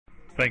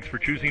Thanks for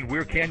choosing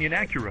Weir Canyon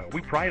Acura.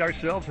 We pride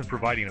ourselves in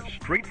providing a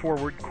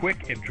straightforward,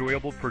 quick,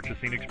 enjoyable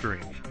purchasing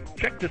experience.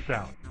 Check this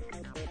out.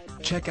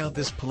 Check out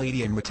this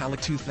Palladium Metallic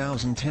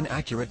 2010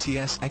 Acura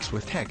TSX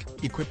with tech,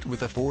 equipped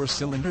with a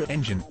 4-cylinder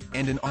engine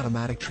and an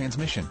automatic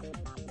transmission.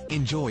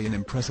 Enjoy an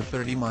impressive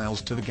 30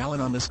 miles to the gallon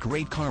on this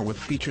great car with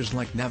features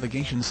like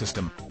navigation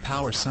system,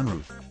 power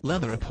sunroof,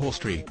 leather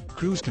upholstery,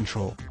 cruise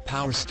control,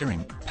 power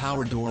steering,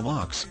 power door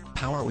locks,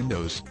 power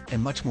windows,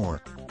 and much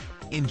more.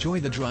 Enjoy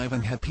the drive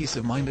and have peace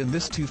of mind in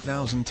this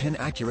 2010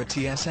 Acura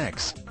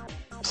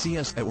TSX. See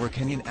us at Weir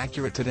Canyon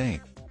Acura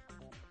today.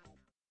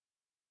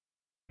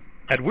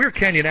 At Weir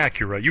Canyon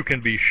Acura, you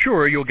can be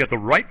sure you'll get the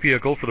right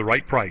vehicle for the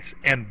right price,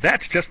 and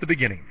that's just the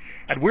beginning.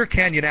 At Weir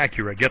Canyon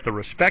Acura, get the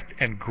respect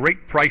and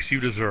great price you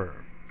deserve.